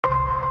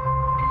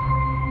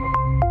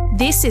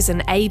This is an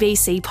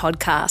ABC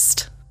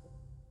podcast.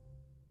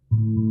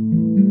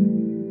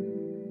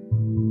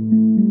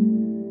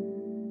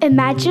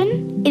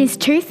 Imagine it is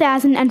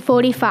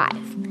 2045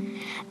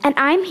 and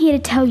I'm here to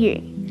tell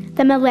you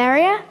that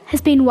malaria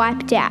has been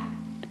wiped out.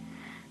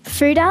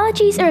 Food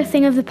allergies are a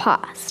thing of the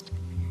past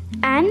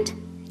and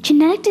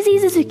genetic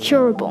diseases are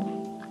curable.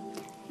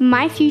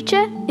 My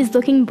future is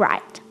looking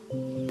bright.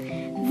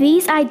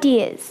 These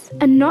ideas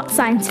are not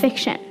science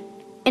fiction.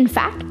 In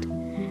fact,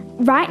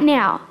 right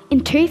now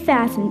in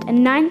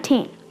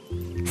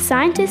 2019,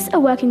 scientists are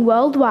working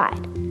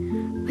worldwide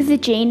with a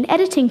gene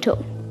editing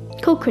tool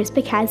called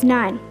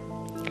CRISPR-Cas9.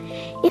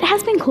 It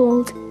has been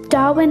called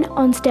Darwin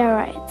on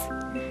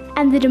steroids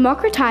and the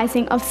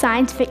democratizing of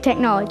scientific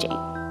technology.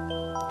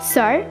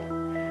 So,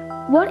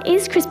 what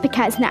is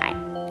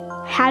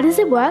CRISPR-Cas9? How does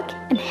it work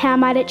and how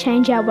might it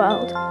change our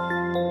world?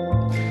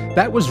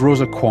 That was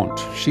Rosa Quant.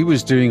 She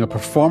was doing a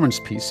performance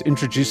piece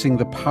introducing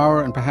the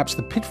power and perhaps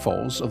the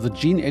pitfalls of the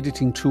gene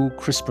editing tool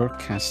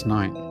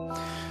CRISPR-Cas9.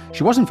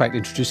 She was in fact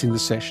introducing the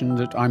session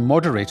that I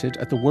moderated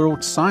at the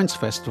World Science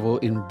Festival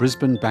in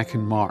Brisbane back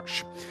in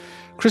March.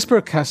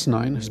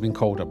 CRISPR-Cas9 has been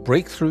called a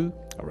breakthrough,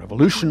 a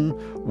revolution,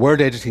 word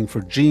editing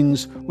for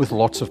genes with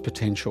lots of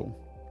potential.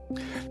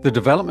 The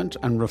development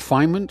and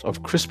refinement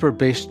of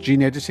CRISPR-based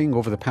gene editing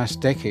over the past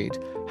decade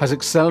has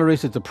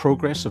accelerated the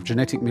progress of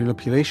genetic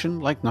manipulation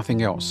like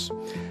nothing else,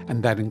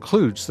 and that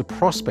includes the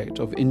prospect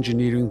of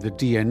engineering the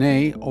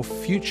DNA of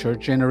future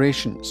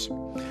generations.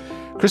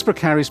 CRISPR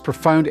carries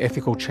profound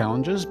ethical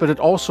challenges, but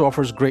it also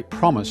offers great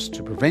promise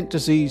to prevent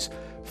disease,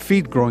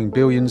 feed growing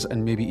billions,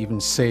 and maybe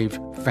even save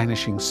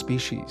vanishing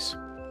species.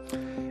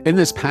 In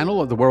this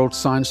panel at the World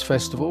Science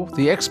Festival,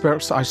 the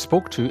experts I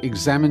spoke to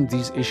examined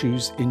these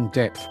issues in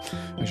depth,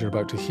 as you're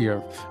about to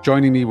hear.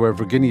 Joining me were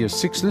Virginijus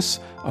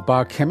Siksnis, a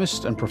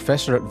biochemist and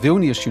professor at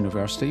Vilnius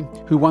University,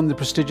 who won the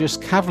prestigious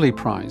Kavli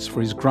Prize for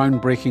his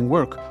groundbreaking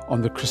work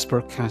on the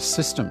CRISPR-Cas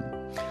system.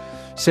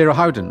 Sarah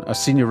Howden, a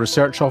senior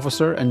research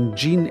officer and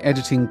gene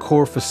editing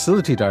core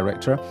facility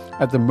director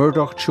at the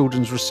Murdoch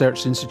Children's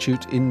Research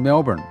Institute in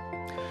Melbourne.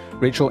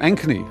 Rachel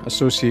Ankeny,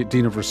 Associate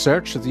Dean of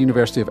Research at the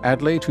University of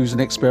Adelaide, who's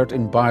an expert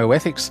in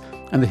bioethics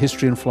and the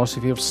history and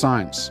philosophy of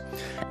science.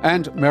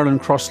 And Merlin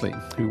Crossley,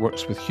 who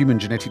works with human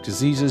genetic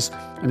diseases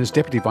and is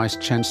Deputy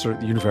Vice-Chancellor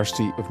at the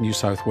University of New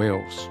South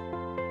Wales.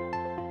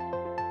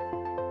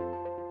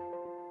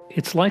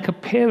 It's like a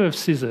pair of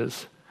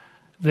scissors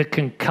that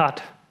can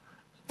cut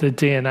the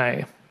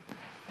DNA,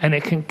 and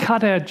it can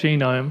cut our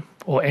genome,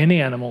 or any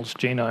animal's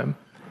genome,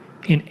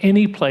 in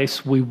any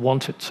place we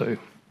want it to.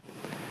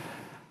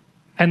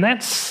 And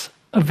that's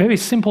a very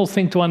simple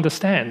thing to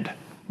understand.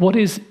 What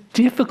is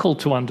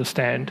difficult to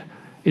understand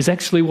is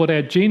actually what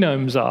our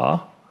genomes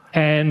are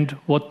and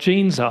what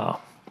genes are.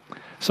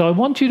 So I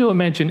want you to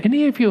imagine,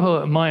 any of you who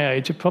are my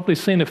age have probably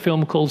seen a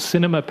film called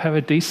Cinema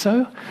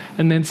Paradiso,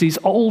 and there's these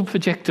old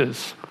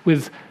projectors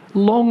with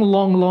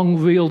long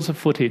reels of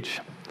footage,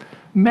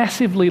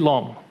 massively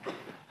long.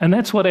 And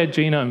that's what our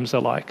genomes are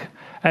like.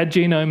 Our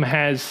genome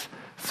has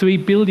 3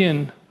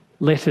 billion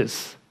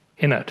letters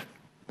in it.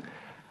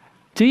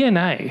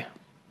 DNA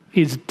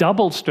is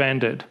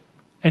double-stranded,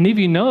 and if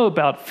you know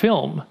about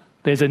film,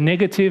 there's a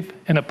negative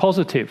and a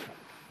positive.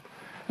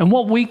 And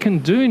what we can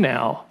do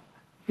now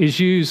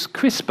is use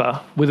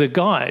CRISPR with a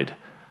guide,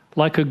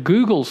 like a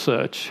Google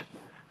search,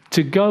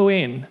 to go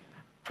in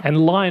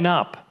and line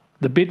up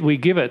the bit we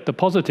give it, the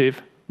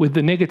positive, with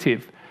the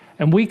negative.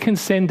 And we can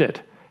send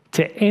it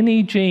to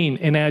any gene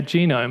in our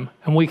genome,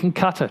 and we can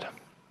cut it.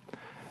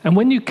 And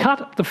when you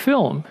cut the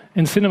film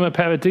in Cinema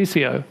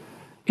Paradiso,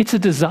 it's a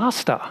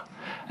disaster.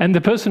 And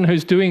the person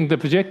who's doing the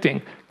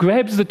projecting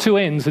grabs the two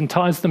ends and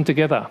ties them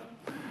together.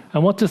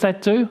 And what does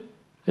that do?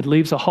 It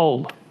leaves a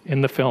hole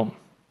in the film.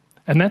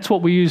 And that's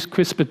what we use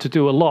CRISPR to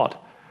do a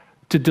lot,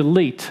 to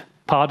delete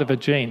part of a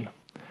gene.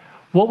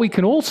 What we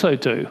can also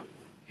do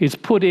is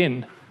put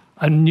in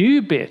a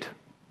new bit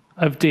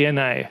of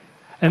DNA.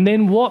 And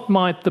then what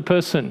might the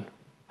person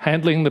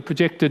handling the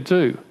projector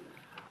do?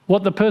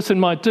 What the person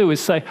might do is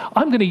say,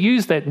 I'm going to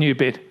use that new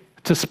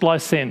bit to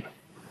splice in.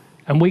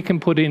 And we can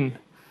put in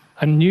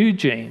a new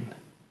gene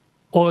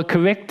or a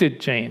corrected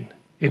gene.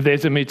 If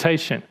there's a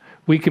mutation,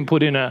 we can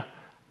put in a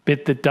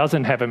bit that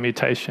doesn't have a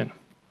mutation.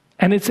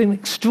 And it's an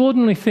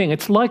extraordinary thing.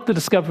 It's like the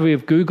discovery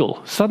of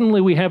Google.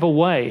 Suddenly we have a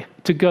way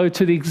to go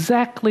to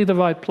exactly the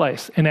right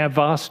place in our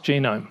vast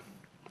genome.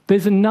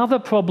 There's another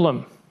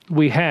problem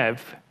we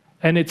have,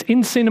 and it's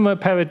in Cinema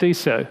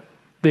Paradiso.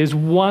 There's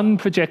one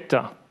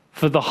projector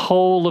for the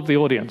whole of the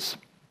audience.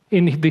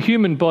 In the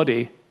human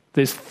body,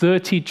 there's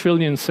 30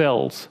 trillion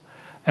cells.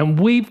 And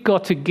we've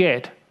got to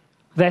get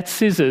that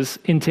scissors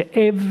into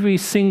every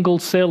single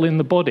cell in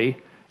the body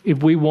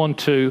if we want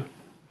to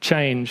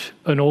change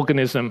an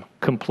organism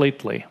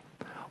completely.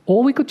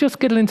 Or we could just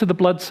get it into the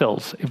blood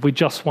cells if we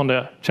just want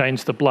to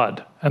change the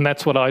blood, and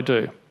that's what I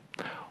do.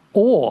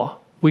 Or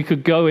we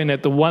could go in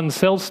at the one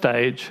cell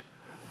stage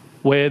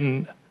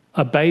when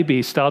a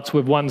baby starts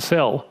with one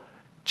cell,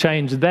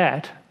 change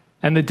that,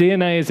 and the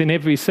DNA is in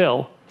every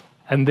cell,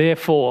 and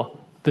therefore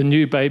the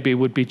new baby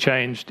would be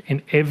changed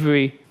in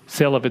every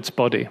cell of its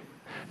body.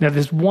 Now,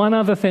 there's one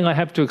other thing I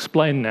have to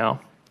explain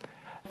now.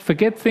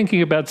 Forget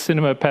thinking about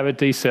Cinema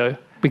Paradiso,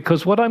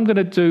 because what I'm going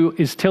to do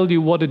is tell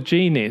you what a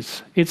gene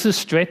is. It's a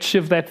stretch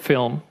of that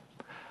film,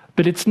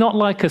 but it's not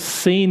like a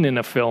scene in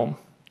a film.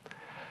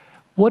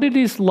 What it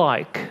is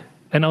like,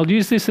 and I'll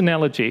use this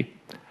analogy,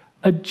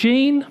 a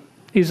gene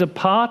is a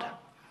part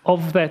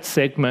of that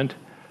segment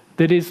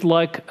that is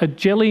like a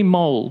jelly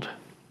mold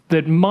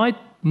that might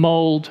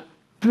mold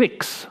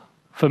bricks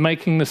for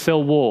making the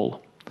cell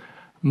wall,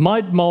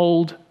 might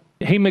mold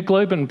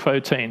hemoglobin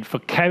protein for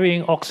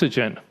carrying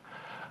oxygen,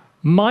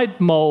 might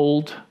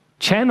mold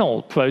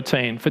channel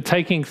protein for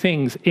taking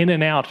things in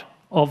and out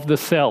of the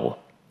cell.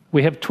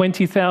 We have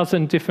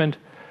 20,000 different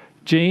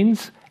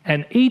genes,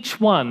 and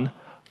each one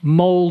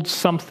molds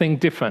something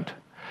different.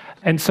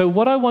 And so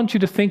what I want you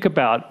to think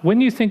about, when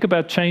you think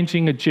about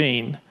changing a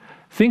gene,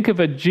 think of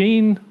a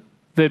gene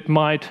that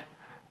might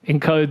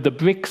encode the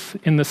bricks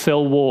in the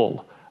cell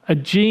wall, a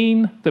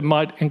gene that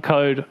might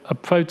encode a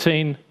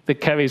protein that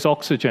carries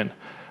oxygen.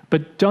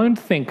 But don't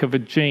think of a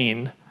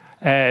gene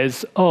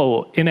as,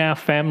 oh, in our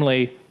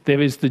family, there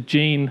is the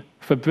gene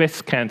for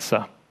breast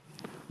cancer.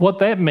 What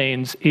that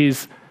means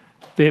is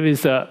there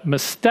is a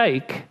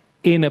mistake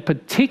in a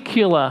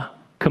particular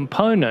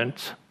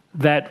component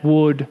that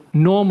would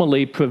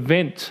normally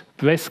prevent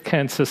breast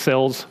cancer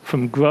cells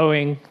from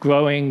growing,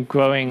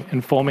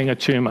 and forming a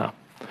tumor.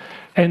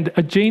 And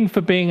a gene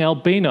for being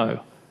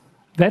albino,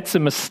 that's a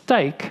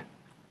mistake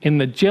in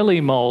the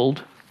jelly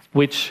mold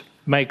which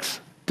makes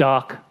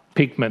dark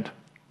pigment.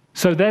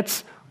 So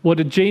that's what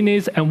a gene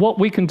is, and what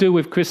we can do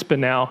with CRISPR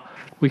now,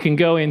 we can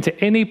go into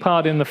any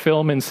part in the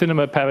film in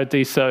Cinema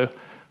Paradiso,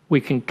 we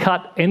can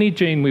cut any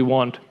gene we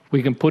want,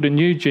 we can put a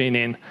new gene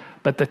in,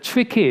 but the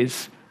trick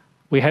is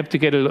we have to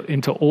get it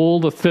into all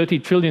the 30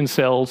 trillion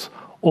cells,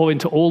 or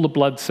into all the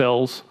blood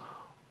cells,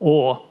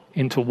 or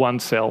into one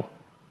cell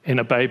in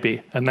a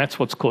baby, and that's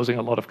what's causing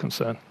a lot of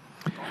concern.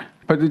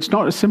 But it's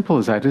not as simple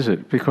as that, is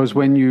it? Because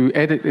when you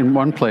edit in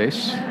one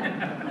place,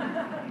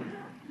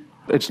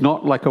 it's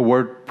not like a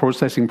word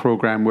processing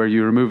program where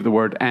you remove the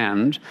word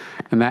and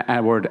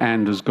that word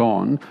and is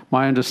gone.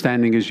 My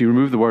understanding is you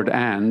remove the word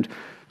and,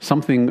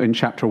 something in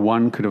chapter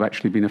 1 could have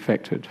actually been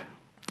affected.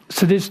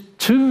 So there's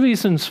two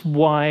reasons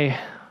why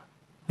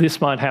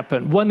this might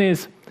happen. One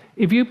is,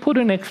 if you put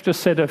an extra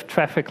set of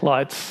traffic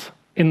lights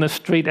in the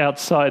street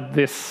outside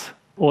this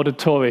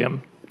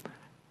auditorium,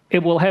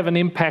 it will have an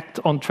impact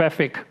on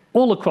traffic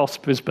all across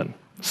Brisbane.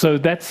 So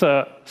that's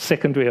a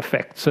secondary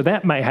effect. So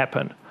that may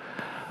happen.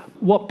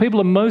 What people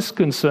are most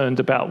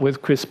concerned about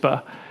with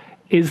CRISPR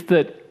is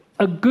that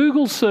a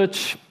Google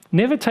search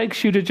never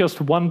takes you to just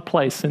one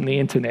place in the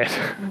internet.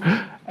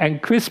 And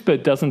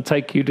CRISPR doesn't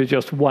take you to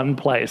just one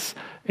place.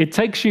 It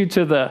takes you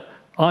to the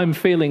I'm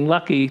feeling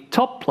lucky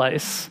top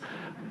place,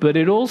 but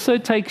it also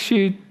takes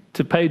you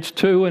to page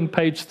 2 and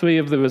page 3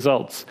 of the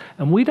results.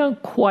 And we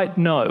don't quite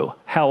know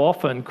how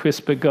often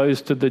CRISPR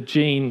goes to the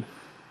gene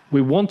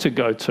we want to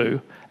go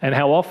to, and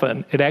how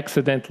often it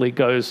accidentally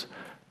goes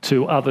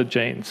to other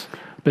genes.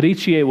 But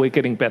each year we're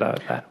getting better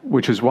at that.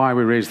 Which is why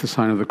we raise the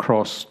sign of the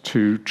cross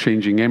to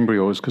changing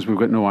embryos, because we've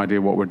got no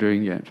idea what we're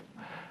doing yet.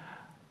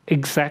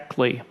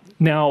 Exactly.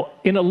 Now,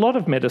 in a lot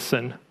of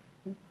medicine,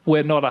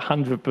 we're not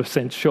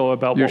 100% sure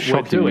about what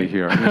we're doing.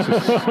 You're shocking me here. This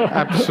is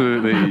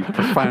absolutely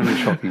profoundly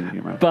shocking me,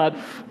 man.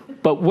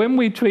 But when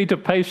we treat a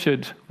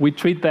patient, we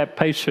treat that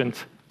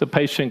patient, the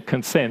patient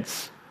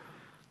consents.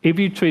 If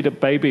you treat a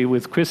baby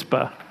with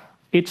CRISPR,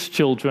 its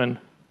children,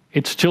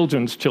 its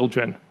children's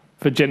children,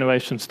 for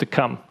generations to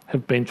come,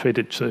 have been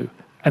treated too.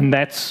 And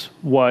that's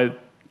why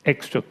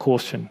extra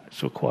caution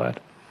is required.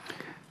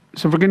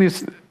 So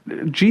Virginijus,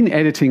 gene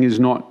editing is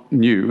not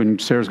new,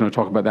 and Sarah's going to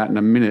talk about that in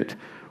a minute.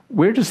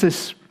 Where does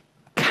this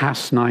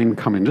Cas9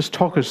 come in? Just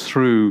talk us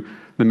through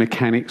the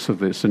mechanics of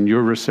this and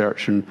your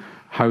research and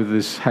how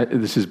this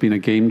has been a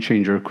game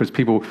changer, because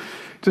people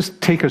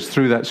just take us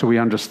through that so we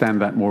understand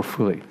that more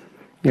fully.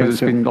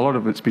 Because a lot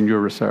of it's been your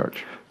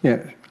research.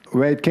 Yeah,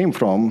 where it came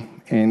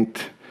from,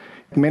 and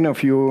many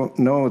of you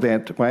know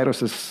that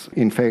viruses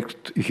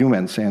infect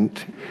humans,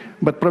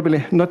 but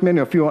probably not many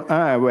of you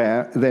are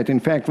aware that, in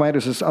fact,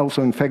 viruses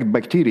also infect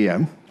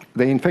bacteria.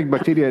 They infect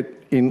bacteria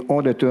in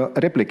order to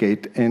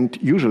replicate, and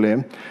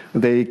usually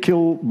they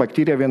kill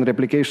bacteria when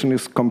replication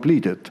is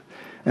completed.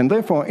 And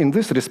therefore, in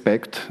this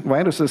respect,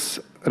 viruses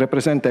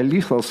represent a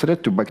lethal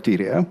threat to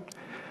bacteria,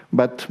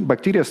 but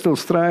bacteria still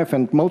thrive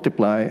and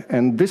multiply,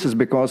 and this is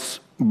because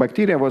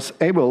bacteria was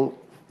able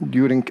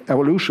during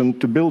evolution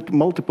to build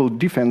multiple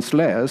defense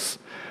layers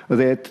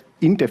that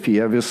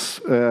interfere with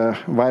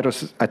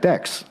virus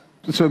attacks.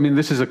 So, I mean,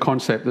 this is a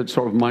concept that's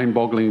sort of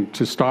mind-boggling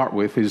to start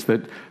with, is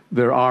that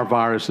there are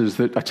viruses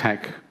that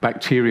attack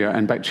bacteria,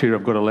 and bacteria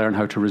have got to learn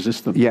how to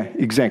resist them. Yeah,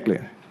 exactly.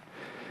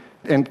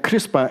 And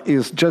CRISPR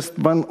is just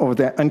one of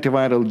the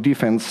antiviral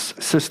defense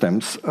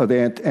systems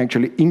that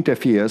actually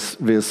interferes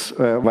with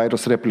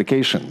virus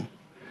replication.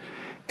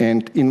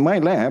 And in my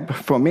lab,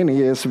 for many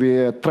years, we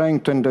are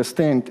trying to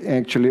understand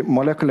actually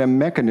molecular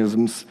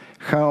mechanisms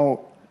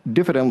how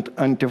different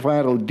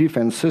antiviral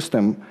defense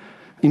system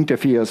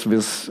interferes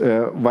with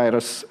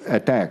virus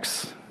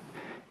attacks.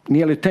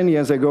 Nearly 10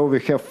 years ago, we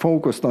have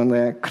focused on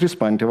the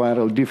CRISPR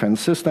antiviral defense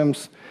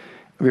systems.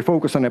 We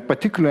focused on a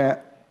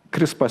particular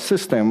CRISPR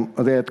system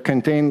that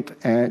contained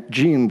a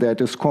gene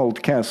that is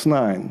called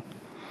Cas9.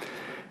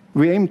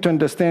 We aim to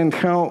understand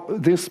how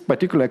this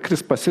particular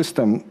CRISPR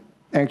system,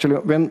 actually,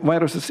 when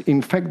viruses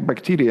infect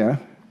bacteria,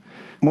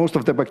 most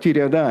of the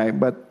bacteria die,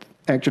 but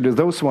actually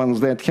those ones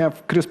that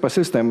have CRISPR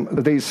system,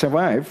 they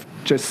survive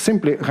just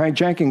simply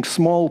hijacking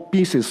small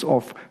pieces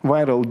of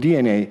viral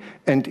DNA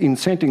and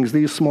inserting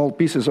these small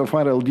pieces of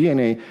viral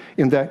DNA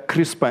in the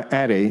CRISPR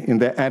array, in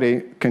the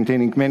array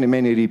containing many,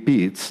 many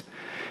repeats,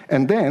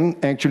 and then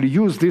actually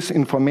use this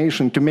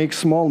information to make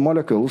small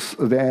molecules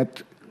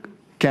that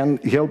can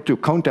help to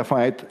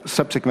counterfight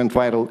subsequent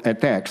viral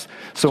attacks.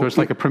 So it's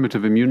like a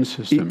primitive immune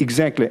system.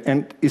 Exactly,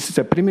 and it's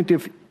a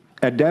primitive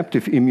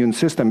adaptive immune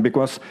system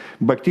because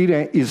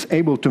bacteria is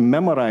able to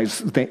memorize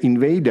the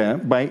invader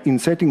by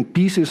inserting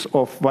pieces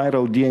of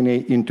viral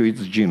DNA into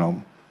its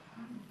genome.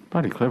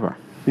 Pretty clever.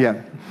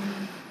 Yeah.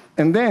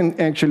 And then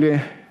actually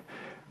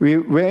we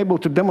were able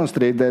to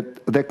demonstrate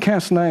that the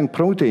Cas9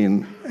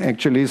 protein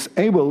actually is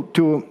able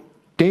to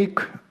take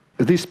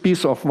this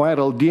piece of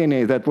viral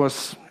DNA that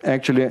was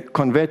actually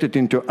converted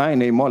into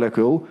RNA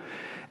molecule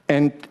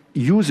and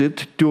use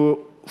it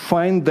to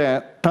find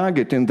the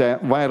target in the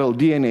viral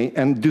DNA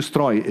and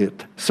destroy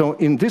it. So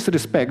in this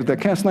respect, the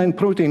Cas9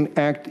 protein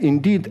act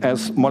indeed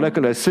as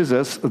molecular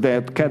scissors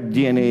that cut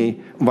DNA,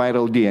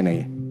 viral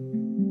DNA.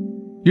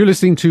 You're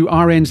listening to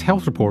RN's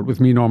Health Report with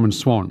me, Norman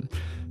Swan.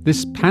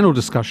 This panel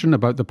discussion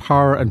about the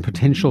power and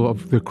potential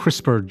of the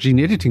CRISPR gene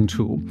editing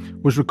tool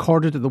was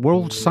recorded at the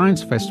World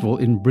Science Festival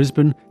in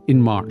Brisbane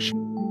in March.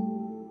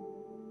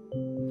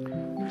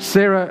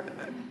 Sarah,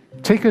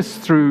 take us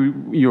through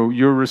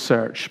your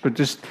research, but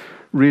just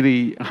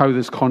really how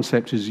this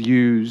concept is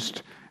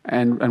used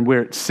and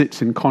where it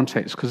sits in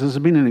context, because there's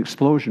been an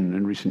explosion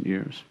in recent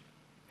years.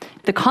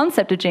 The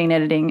concept of gene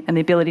editing and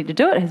the ability to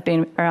do it has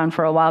been around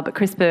for a while, but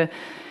CRISPR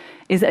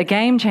is a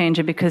game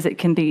changer because it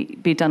can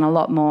be done a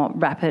lot more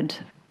rapid.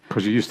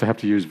 Because you used to have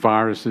to use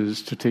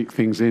viruses to take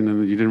things in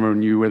and you never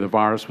knew where the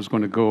virus was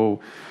going to go,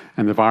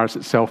 and the virus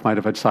itself might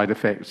have had side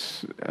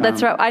effects.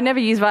 That's right. I never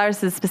used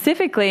viruses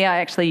specifically. I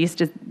actually used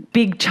just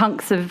big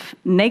chunks of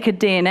naked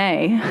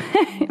DNA,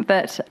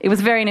 but it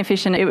was very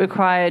inefficient. It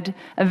required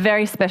a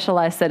very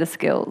specialised set of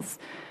skills,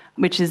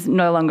 which is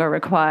no longer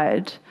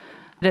required.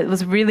 It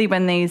was really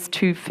when these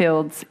two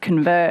fields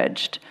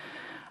converged,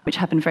 which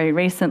happened very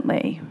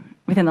recently,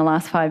 within the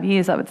last 5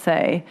 years, I would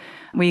say,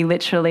 we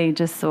literally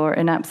just saw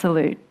an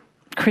absolute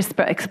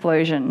CRISPR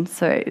explosion.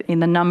 So in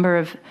the number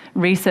of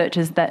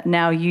researchers that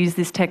now use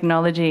this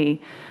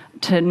technology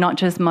to not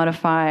just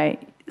modify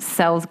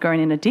cells grown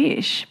in a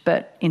dish,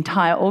 but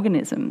entire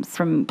organisms,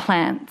 from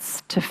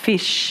plants to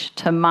fish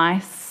to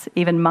mice,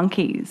 even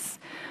monkeys.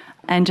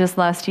 And just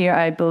last year,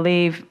 I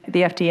believe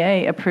the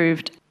FDA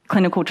approved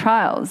clinical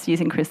trials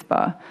using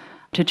CRISPR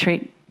to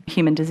treat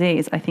human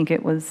disease. I think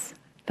it was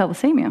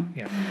thalassemia.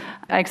 Yeah.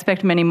 I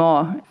expect many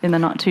more in the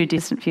not too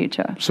distant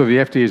future. So the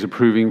FDA is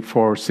approving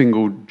for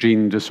single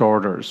gene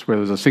disorders, where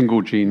there's a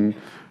single gene,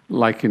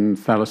 like in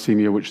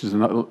thalassemia, which is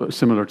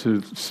similar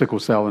to sickle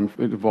cell and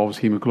it involves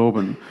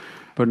hemoglobin,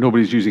 but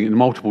nobody's using it in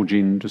multiple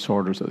gene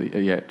disorders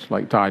yet,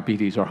 like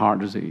diabetes or heart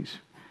disease.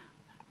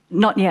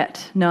 Not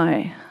yet,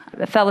 no.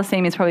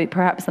 Thalassemia is probably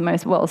perhaps the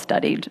most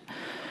well-studied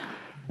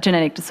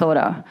genetic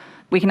disorder.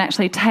 We can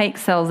actually take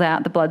cells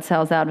out, the blood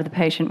cells out of the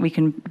patient. We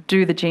can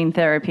do the gene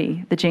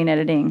therapy, the gene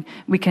editing.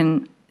 We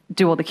can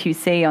do all the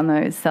QC on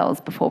those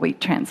cells before we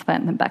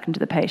transplant them back into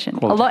the patient.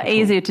 Quality a lot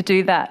control. Easier to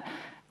do that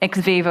ex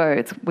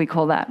vivo, we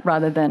call that,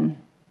 rather than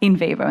in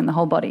vivo in the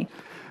whole body.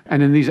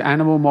 And in these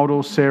animal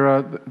models,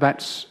 Sarah,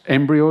 that's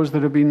embryos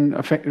that have been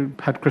affected,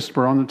 had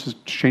CRISPR on them to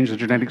change the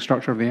genetic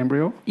structure of the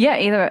embryo? Yeah,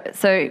 either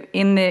so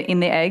in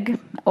the egg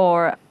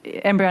or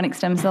embryonic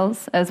stem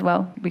cells as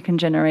well. We can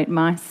generate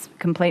mice,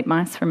 complete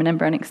mice from an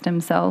embryonic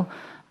stem cell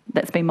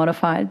that's been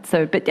modified.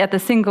 So, but at the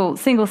single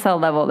cell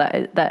level,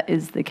 that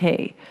is the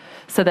key,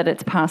 so that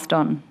it's passed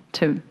on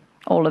to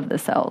all of the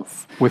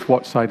cells. With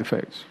what side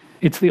effects?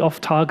 It's the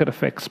off-target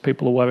effects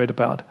people are worried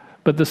about.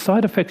 But the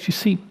side effects you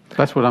see...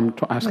 That's what I'm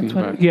asking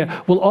about.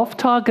 Yeah, well,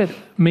 off-target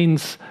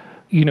means,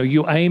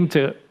 you aim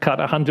to cut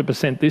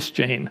 100% this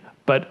gene,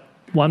 but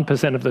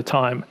 1% of the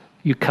time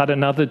you cut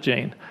another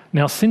gene.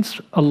 Now,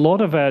 since a lot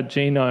of our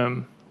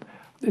genome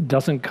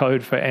doesn't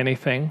code for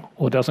anything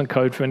or doesn't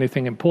code for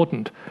anything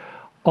important,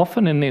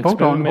 often in the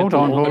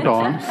experimental... Hold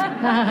on.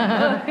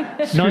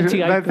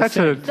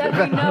 98%. That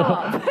we know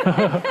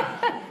of.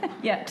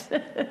 Yet.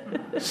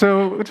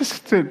 So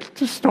just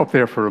stop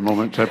there for a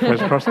moment,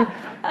 Professor Crossley.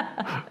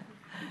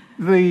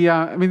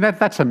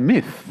 That's a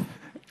myth.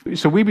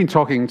 So we've been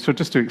talking, so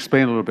just to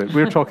explain a little bit,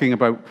 we're talking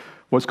about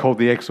what's called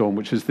the exome,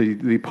 which is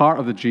the part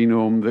of the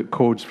genome that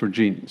codes for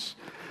genes.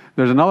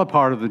 There's another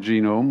part of the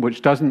genome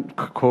which doesn't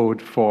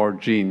code for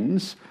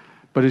genes,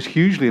 but is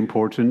hugely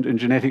important in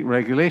genetic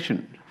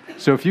regulation.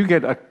 So if you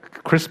get a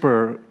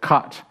CRISPR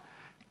cut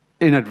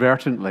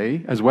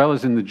inadvertently, as well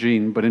as in the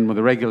gene, but in with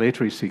the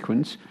regulatory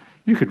sequence,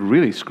 you could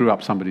really screw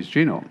up somebody's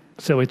genome.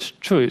 So it's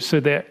true. So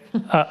there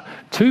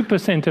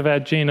 2% of our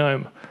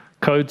genome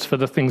codes for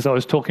the things I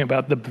was talking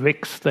about, the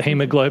BRICS, the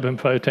hemoglobin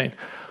protein.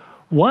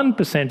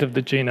 1% of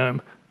the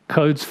genome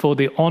codes for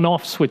the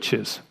on-off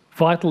switches,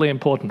 vitally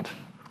important.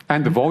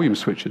 And the volume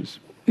switches.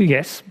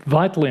 Yes,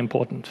 vitally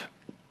important.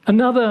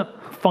 Another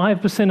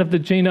 5% of the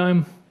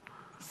genome,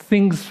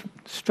 things,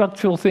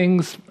 structural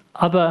things,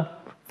 other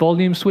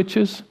volume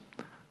switches,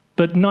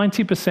 but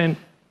 90%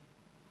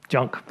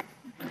 junk.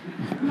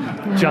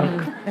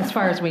 Junk. As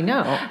far as we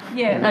know.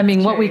 Yeah, I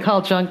mean, what true. we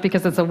call junk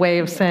because it's a way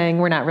of saying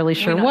we're not really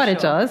sure what it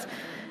does.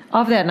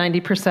 Of that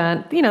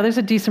 90%, there's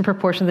a decent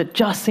proportion that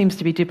just seems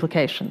to be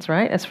duplications,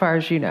 right? As far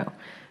as you know.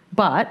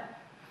 But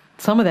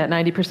some of that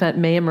 90%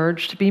 may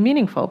emerge to be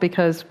meaningful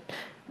because,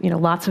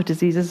 lots of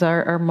diseases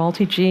are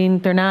multi-gene.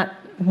 They're not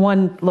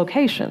one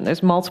location.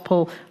 There's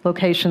multiple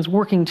locations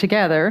working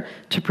together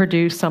to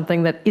produce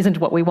something that isn't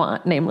what we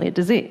want, namely a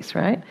disease,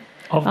 right?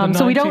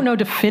 So we don't know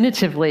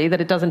definitively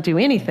that it doesn't do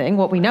anything.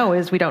 What we know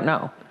is we don't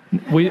know.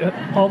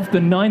 Of the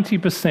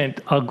 90%,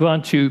 I'll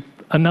grant you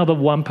another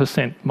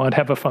 1% might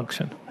have a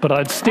function. But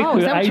I'd stick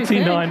with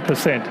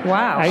 89%.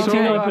 Wow.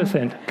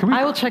 89%.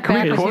 I will check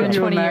back with you in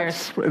 20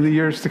 years. In the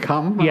years to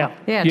come? Yeah.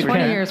 Yeah,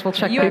 20 years we'll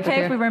check You back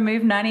okay if we with you.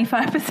 remove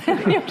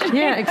 95% of your genome?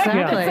 Yeah,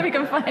 exactly. So we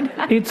can find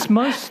out. It's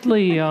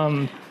mostly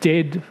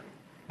dead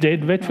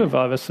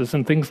retroviruses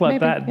and things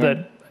like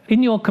that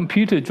in your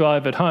computer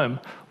drive at home,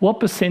 what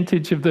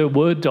percentage of the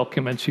Word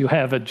documents you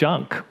have are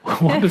junk?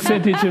 What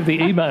percentage of the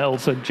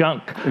emails are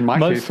junk? In my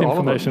case, all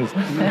of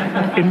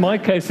them. In my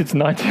case, it's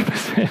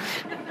 90%.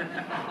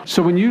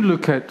 So when you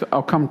look at,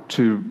 I'll come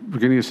to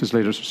Virginius's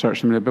latest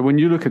research in a minute, but when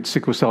you look at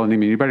sickle cell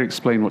anemia, you better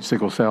explain what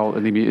sickle cell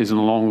anemia is and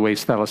along the way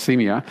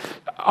thalassemia.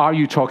 Are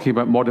you talking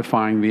about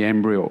modifying the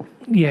embryo?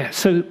 Yeah,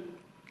 so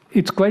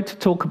it's great to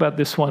talk about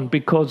this one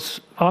because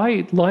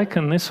I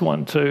liken this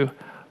one to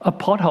a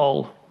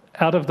pothole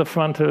out of the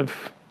front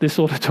of this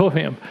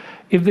auditorium.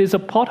 If there's a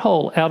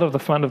pothole out of the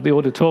front of the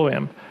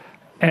auditorium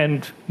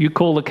and you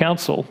call the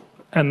council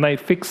and they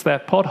fix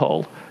that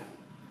pothole,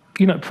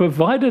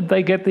 provided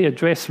they get the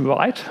address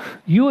right,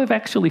 you have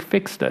actually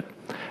fixed it.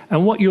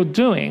 And what you're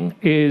doing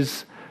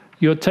is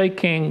you're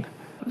taking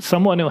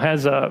someone who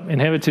has an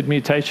inherited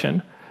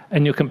mutation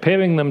and you're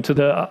comparing them to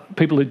the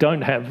people who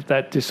don't have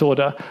that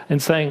disorder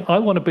and saying, I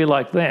want to be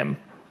like them.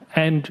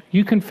 And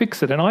you can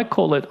fix it. And I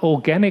call it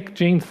organic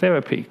gene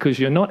therapy because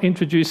you're not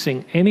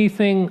introducing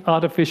anything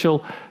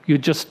artificial. You're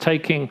just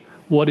taking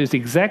what is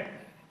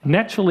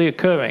naturally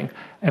occurring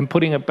and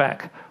putting it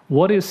back.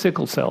 What is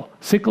sickle cell?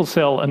 Sickle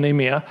cell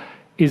anemia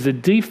is a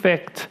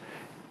defect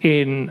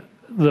in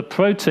the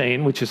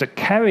protein, which is a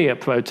carrier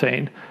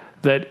protein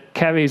that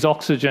carries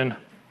oxygen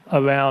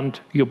around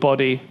your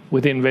body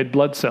within red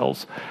blood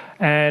cells.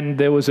 And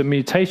there was a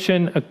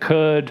mutation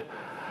occurred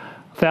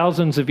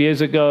thousands of years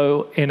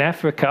ago in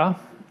Africa,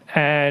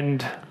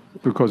 and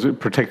because it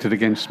protected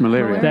against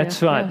malaria.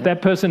 That's right. Yeah.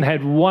 That person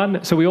had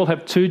one, so we all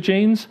have two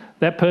genes.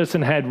 That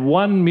person had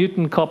one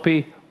mutant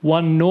copy,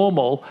 one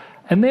normal,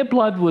 and their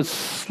blood was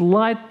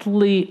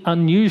slightly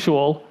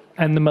unusual,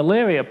 and the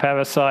malaria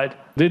parasite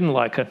didn't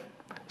like it.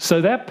 So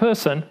that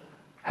person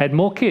had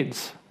more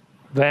kids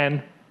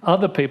than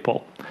other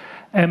people.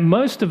 And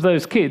most of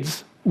those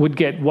kids would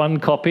get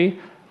one copy,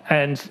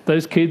 and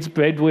those kids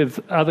bred with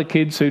other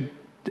kids who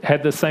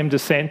had the same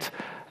descent,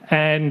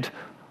 and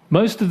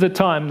most of the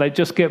time they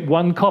just get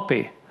one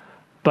copy.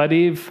 But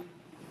if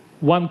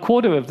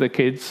 1/4 of the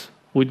kids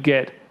would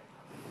get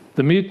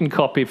the mutant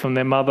copy from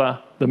their mother,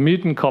 the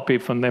mutant copy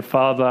from their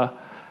father,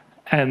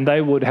 and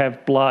they would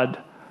have blood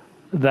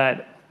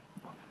that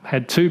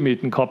had two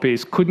mutant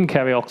copies, couldn't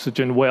carry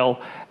oxygen well,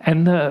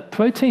 and the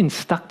proteins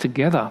stuck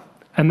together.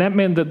 And that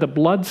meant that the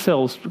blood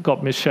cells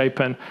got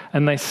misshapen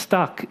and they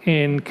stuck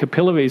in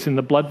capillaries in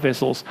the blood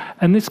vessels.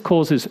 And this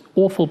causes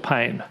awful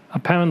pain.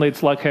 Apparently,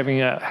 it's like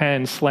having a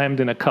hand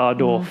slammed in a car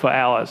door for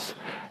hours.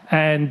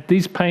 And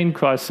these pain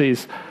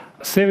crises,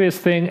 serious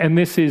thing. And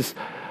it's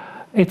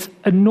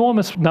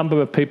enormous number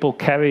of people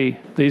carry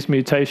these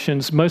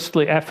mutations,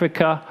 mostly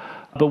Africa.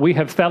 But we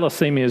have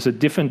thalassemia as a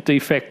different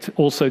defect,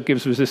 also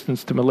gives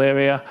resistance to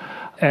malaria.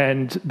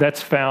 And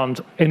that's found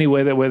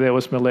anywhere where there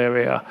was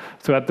malaria,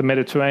 throughout the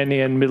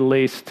Mediterranean, Middle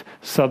East,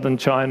 southern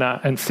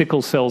China, and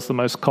sickle cell's the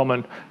most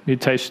common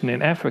mutation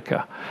in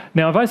Africa.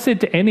 Now, if I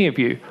said to any of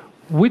you,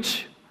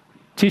 which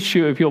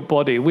tissue of your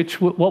body,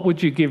 what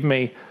would you give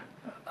me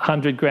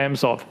 100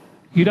 grams of?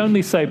 You'd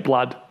only say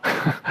blood.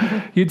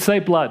 You'd say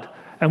blood.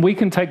 And we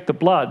can take the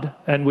blood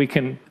and we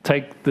can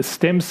take the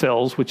stem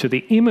cells, which are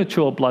the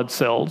immature blood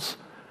cells,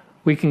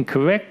 we can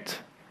correct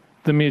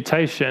the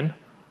mutation,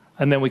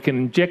 and then we can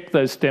inject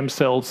those stem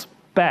cells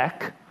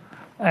back,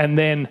 and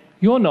then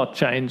you're not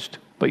changed,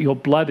 but your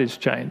blood is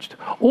changed.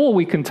 Or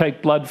we can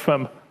take blood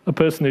from a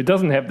person who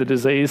doesn't have the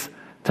disease,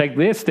 take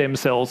their stem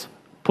cells,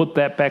 put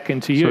that back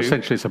into you. So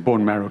essentially it's a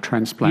bone marrow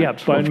transplant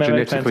of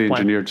genetically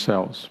engineered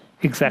cells.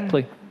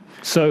 Exactly.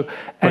 So,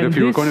 but if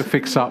you were going to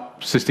fix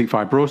up cystic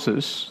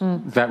fibrosis,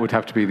 that would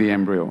have to be the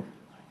embryo.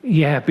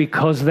 Yeah,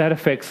 because that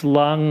affects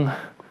lung,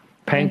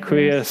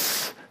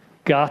 pancreas,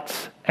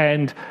 gut,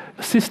 and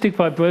cystic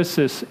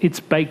fibrosis, it's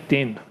baked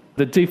in.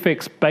 The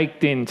defect's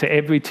baked into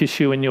every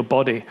tissue in your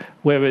body,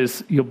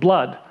 whereas your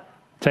blood,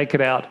 take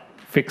it out,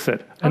 fix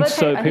it. And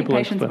so I think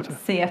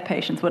CF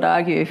patients would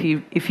argue,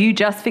 if you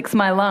just fix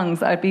my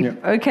lungs, I'd be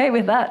okay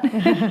with that.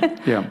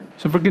 Yeah.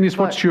 So Virginijus,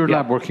 what's your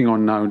lab working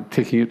on now,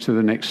 taking it to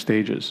the next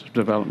stages of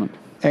development?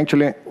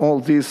 Actually, all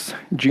these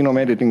genome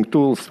editing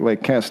tools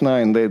like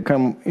Cas9, they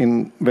come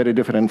in very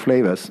different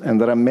flavors. And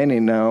there are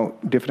many now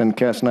different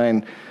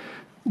Cas9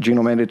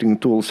 genome editing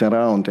tools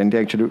around. And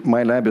actually,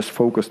 my lab is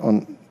focused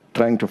on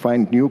trying to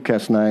find new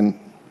Cas9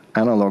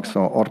 analogs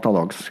or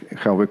orthologs,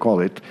 how we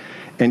call it.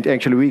 And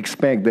actually, we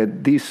expect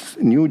that these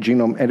new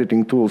genome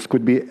editing tools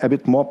could be a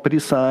bit more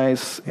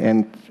precise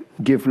and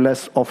give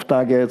less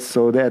off-targets,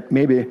 so that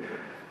maybe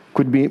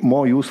could be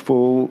more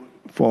useful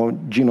for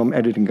genome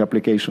editing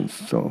applications.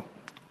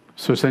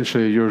 So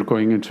essentially, you're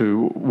going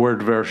into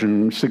Word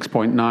version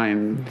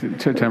 6.9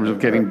 in terms of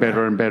getting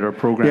better and better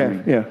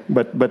programming. Yeah.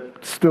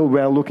 But still,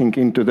 we're looking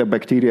into the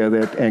bacteria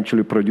that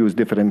actually produce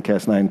different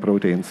Cas9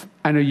 proteins.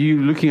 And are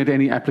you looking at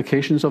any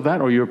applications of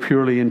that, or you're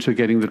purely into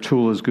getting the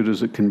tool as good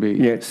as it can be?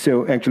 Yeah.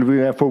 So actually,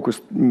 we are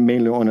focused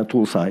mainly on a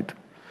tool side.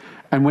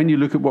 And when you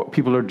look at what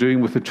people are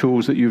doing with the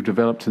tools that you've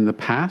developed in the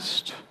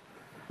past,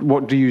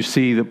 what do you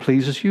see that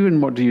pleases you,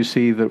 and what do you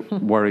see that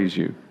worries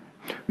you?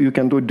 You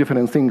can do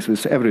different things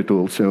with every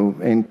tool. So,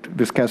 and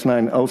this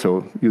Cas9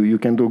 also, you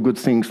can do good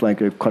things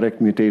like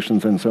correct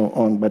mutations and so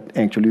on, but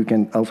actually you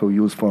can also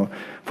use for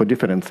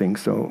different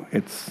things. So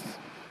it's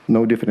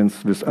no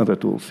difference with other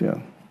tools, yeah.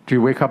 Do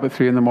you wake up at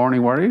 3 in the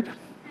morning worried?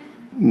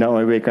 Now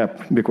I wake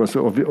up because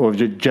of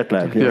the jet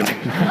lag. Yeah.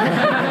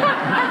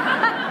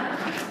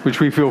 Which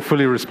we feel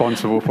fully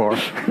responsible for.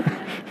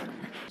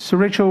 So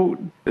Rachel,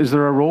 is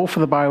there a role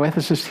for the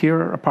bioethicist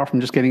here, apart from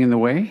just getting in the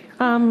way?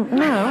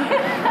 No.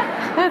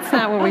 That's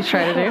not what we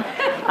try to do.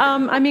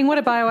 I mean, what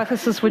a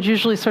bioethicist would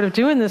usually sort of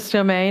do in this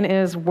domain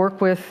is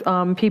work with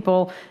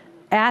people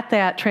at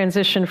that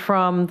transition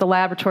from the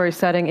laboratory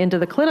setting into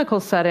the clinical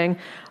setting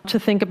to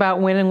think about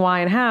when and why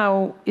and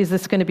how is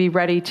this going to be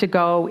ready to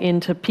go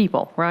into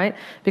people, right?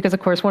 Because, of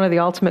course, one of the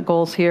ultimate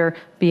goals here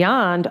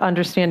beyond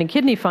understanding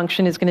kidney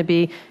function is going to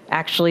be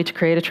actually to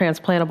create a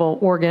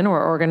transplantable organ or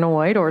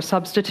organoid or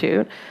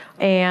substitute.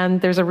 And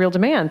there's a real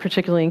demand,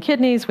 particularly in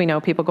kidneys. We know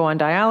people go on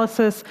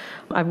dialysis.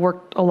 I've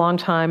worked a long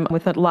time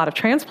with a lot of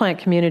transplant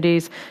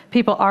communities.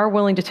 People are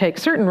willing to take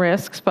certain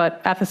risks,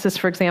 but ethicists,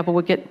 for example,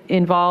 would get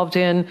involved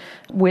in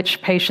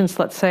which patients,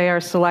 let's say,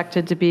 are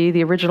selected to be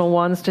the original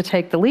ones to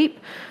take the leap,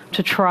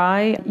 to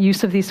try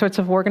use of these sorts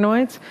of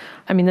organoids.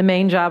 I mean, the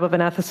main job of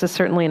an ethicist,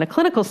 certainly in a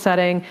clinical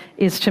setting,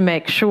 is to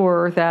make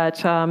sure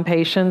that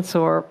patients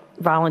or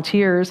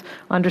volunteers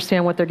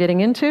understand what they're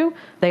getting into.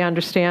 They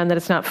understand that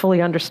it's not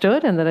fully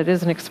understood and that it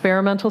is an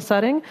experimental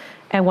setting,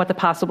 and what the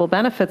possible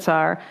benefits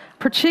are,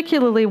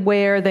 particularly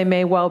where they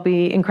may well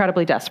be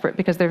incredibly desperate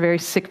because they're very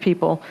sick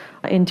people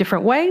in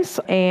different ways.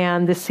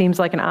 And this seems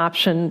like an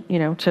option,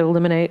 to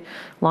eliminate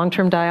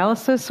long-term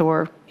dialysis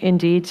or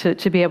indeed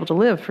to be able to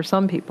live for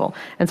some people.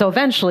 And so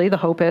eventually the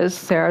hope is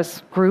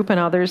Sarah's group and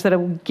others that it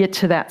will get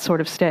to that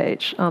sort of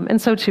stage. And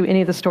so too,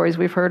 any of the stories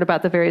we've heard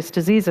about the various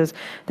diseases,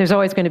 there's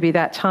always going to be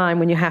that time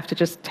when you have to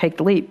just take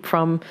the leap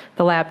from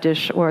the lab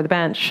dish or the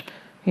bench,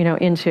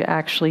 into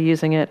actually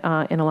using it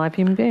in a live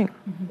human being.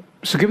 Mm-hmm.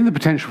 So given the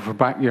potential for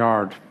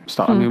backyard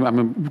stuff, I mean,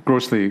 I'm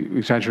grossly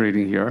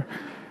exaggerating here,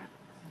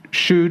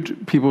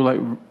 should people like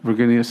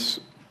Virginijus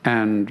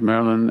and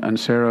Merlin and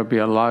Sarah be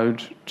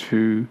allowed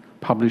to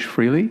publish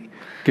freely,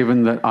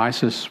 given that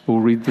ISIS will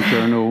read the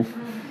journal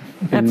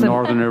in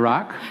northern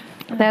Iraq?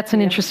 That's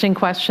an interesting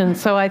question.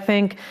 So I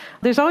think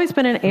there's always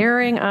been an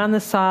erring on the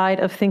side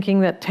of thinking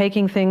that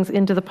taking things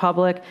into the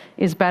public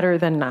is better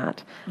than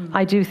not. Mm-hmm.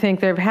 I do think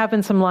there have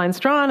been some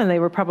lines drawn, and they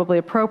were probably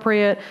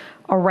appropriate,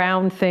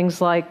 around things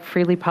like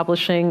freely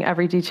publishing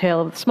every detail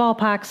of the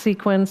smallpox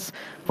sequence,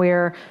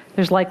 where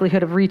there's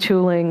likelihood of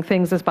retooling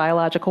things as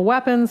biological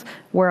weapons,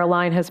 where a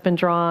line has been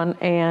drawn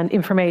and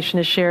information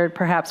is shared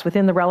perhaps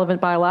within the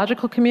relevant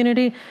biological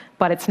community,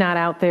 but it's not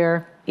out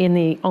there in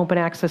the open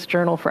access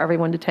journal for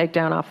everyone to take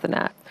down off the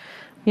net.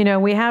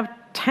 We have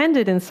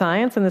tended in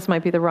science, and this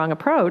might be the wrong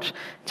approach,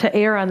 to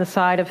err on the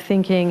side of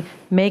thinking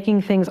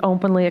making things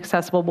openly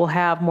accessible will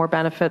have more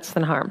benefits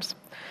than harms.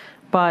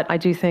 But I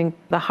do think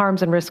the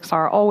harms and risks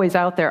are always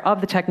out there of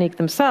the technique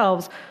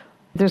themselves.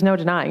 There's no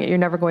denying it. You're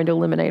never going to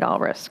eliminate all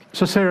risk.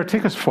 So Sarah,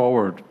 take us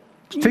forward.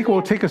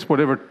 Take us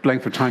whatever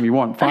length of time you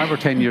want, 5 or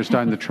 10 years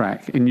down the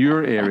track. In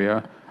your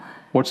area,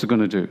 what's it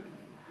going to do?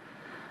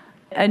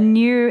 A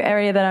new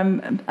area that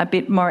I'm a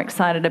bit more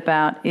excited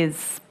about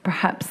is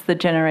perhaps the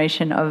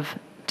generation of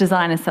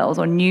designer cells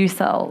or new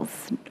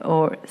cells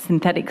or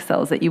synthetic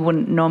cells that you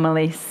wouldn't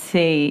normally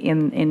see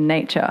in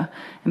nature.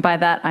 And by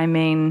that I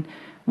mean,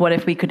 what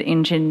if we could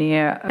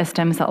engineer a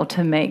stem cell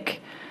to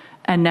make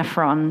a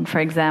nephron, for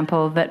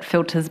example, that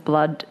filters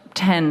blood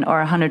 10 or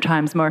 100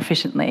 times more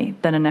efficiently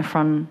than a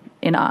nephron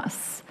in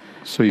us?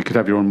 So you could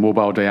have your own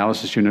mobile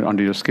dialysis unit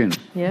under your skin.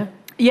 Yeah.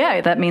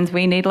 Yeah, that means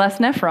we need less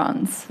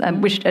nephrons,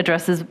 which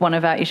addresses one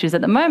of our issues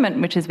at the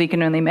moment, which is we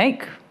can only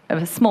make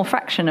a small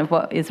fraction of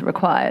what is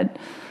required.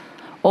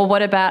 Or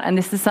what about, and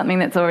this is something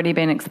that's already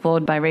been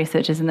explored by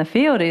researchers in the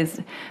field,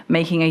 is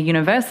making a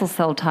universal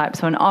cell type,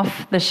 so an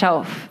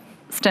off-the-shelf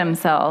stem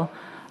cell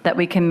that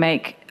we can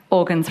make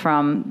organs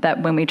from,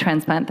 that when we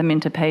transplant them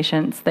into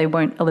patients, they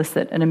won't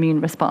elicit an immune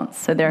response,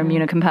 so they're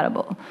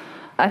immunocompatible.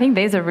 I think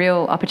these are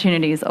real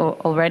opportunities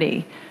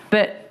already.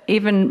 But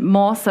even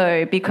more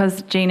so,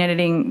 because gene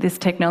editing, this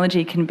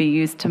technology can be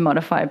used to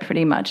modify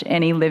pretty much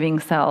any living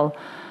cell,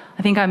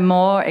 I think I'm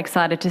more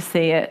excited to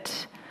see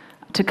it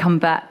to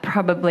combat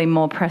probably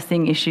more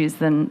pressing issues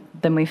than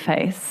we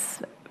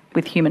face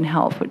with human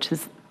health, which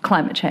is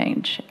climate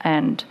change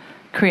and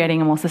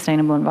creating a more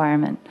sustainable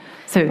environment.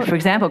 So, for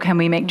example, can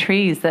we make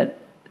trees that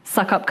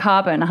suck up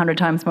carbon 100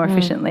 times more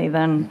efficiently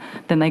than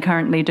they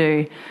currently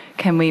do?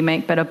 Can we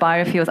make better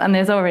biofuels? And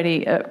there's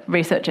already a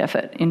research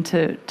effort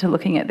into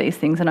looking at these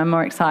things, and I'm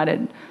more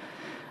excited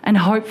and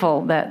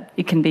hopeful that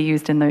it can be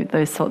used in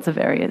those sorts of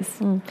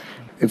areas.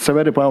 It's a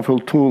very powerful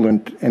tool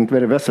and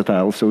very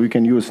versatile, so you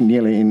can use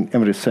nearly in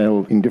every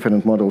cell in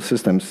different model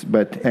systems.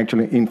 But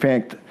actually, in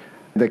fact,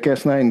 the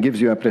Cas9 gives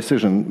you a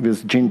precision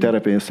with gene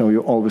therapy, so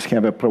you always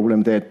have a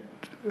problem that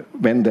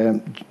when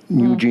the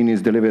new gene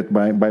is delivered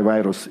by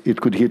virus, it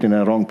could hit in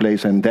a wrong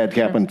place, and that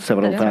happened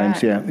several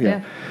times. Right.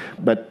 Yeah.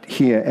 But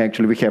here,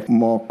 actually, we have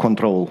more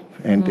control,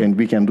 and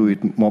we can do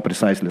it more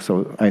precisely.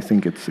 So I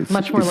think it's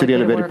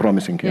really very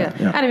promising. Yeah.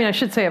 And I mean, I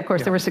should say, of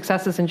course, there were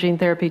successes in gene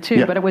therapy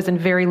too, but it was in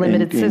very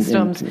limited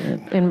systems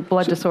in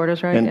blood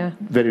disorders, right? And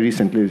very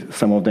recently,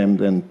 some of them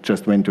then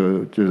just went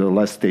to the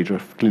last stage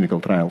of clinical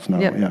trials now.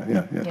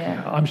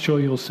 Yeah. I'm sure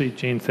you'll see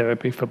gene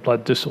therapy for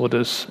blood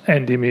disorders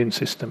and immune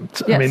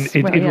systems. Yes.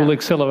 I mean, it will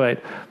accelerate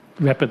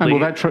rapidly.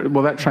 And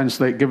will that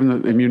translate, given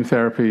that immune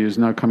therapy is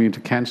now coming into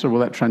cancer, will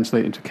that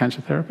translate into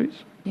cancer therapies?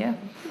 Yeah.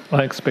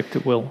 I expect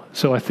it will.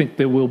 So I think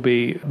there will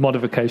be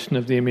modification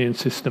of the immune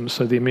system,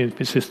 so the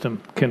immune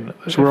system can.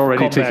 So we're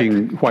already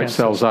taking white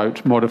cells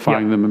out,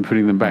 modifying them and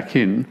putting them back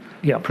in.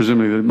 Yeah.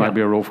 Presumably there might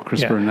be a role for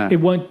CRISPR in that.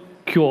 It won't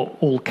cure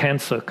all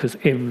cancer because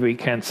every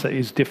cancer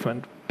is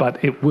different,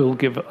 but it will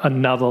give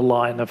another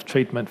line of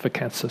treatment for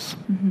cancers.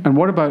 And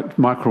what about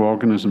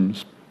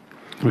microorganisms?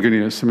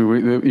 Virginia, I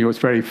mean, it's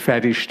very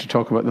faddish to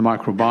talk about the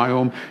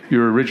microbiome.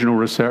 Your original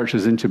research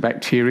is into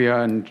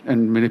bacteria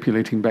and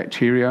manipulating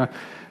bacteria.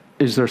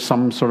 Is there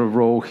some sort of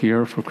role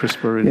here for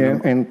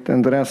CRISPR?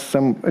 And there are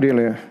some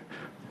really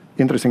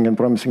interesting and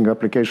promising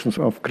applications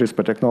of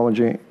CRISPR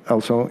technology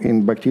also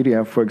in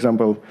bacteria. For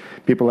example,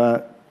 people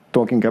are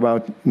talking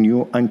about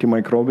new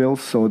antimicrobials,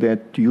 so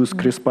that use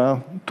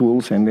CRISPR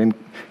tools and then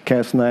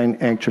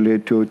Cas9 actually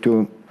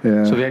to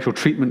so the actual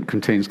treatment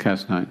contains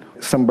Cas9?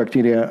 Some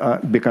bacteria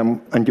become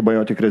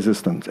antibiotic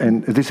resistant,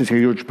 and this is a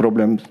huge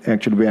problem.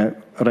 Actually, we are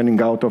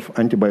running out of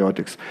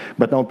antibiotics.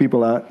 But now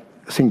people are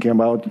thinking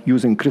about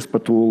using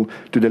CRISPR tool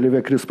to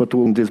deliver CRISPR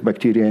tool in this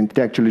bacteria and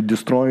to actually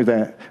destroy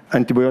the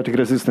antibiotic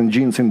resistant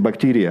genes in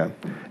bacteria,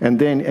 and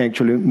then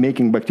actually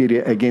making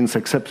bacteria again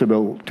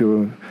susceptible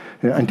to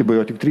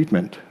antibiotic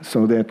treatment.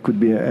 So that could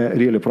be a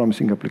really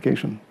promising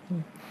application.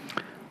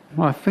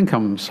 Well, I think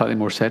I'm slightly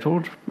more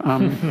settled.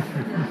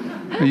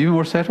 Are you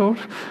more settled?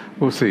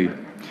 We'll see.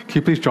 Can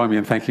you please join me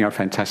in thanking our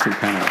fantastic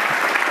panel?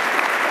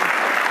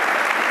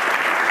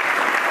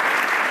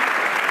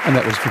 And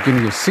that was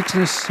Virginia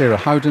Siksness, Sarah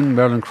Howden,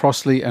 Merlin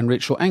Crossley and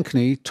Rachel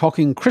Ankeny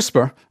talking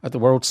CRISPR at the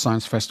World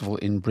Science Festival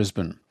in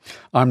Brisbane.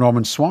 I'm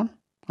Norman Swan,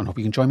 and hope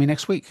you can join me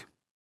next week.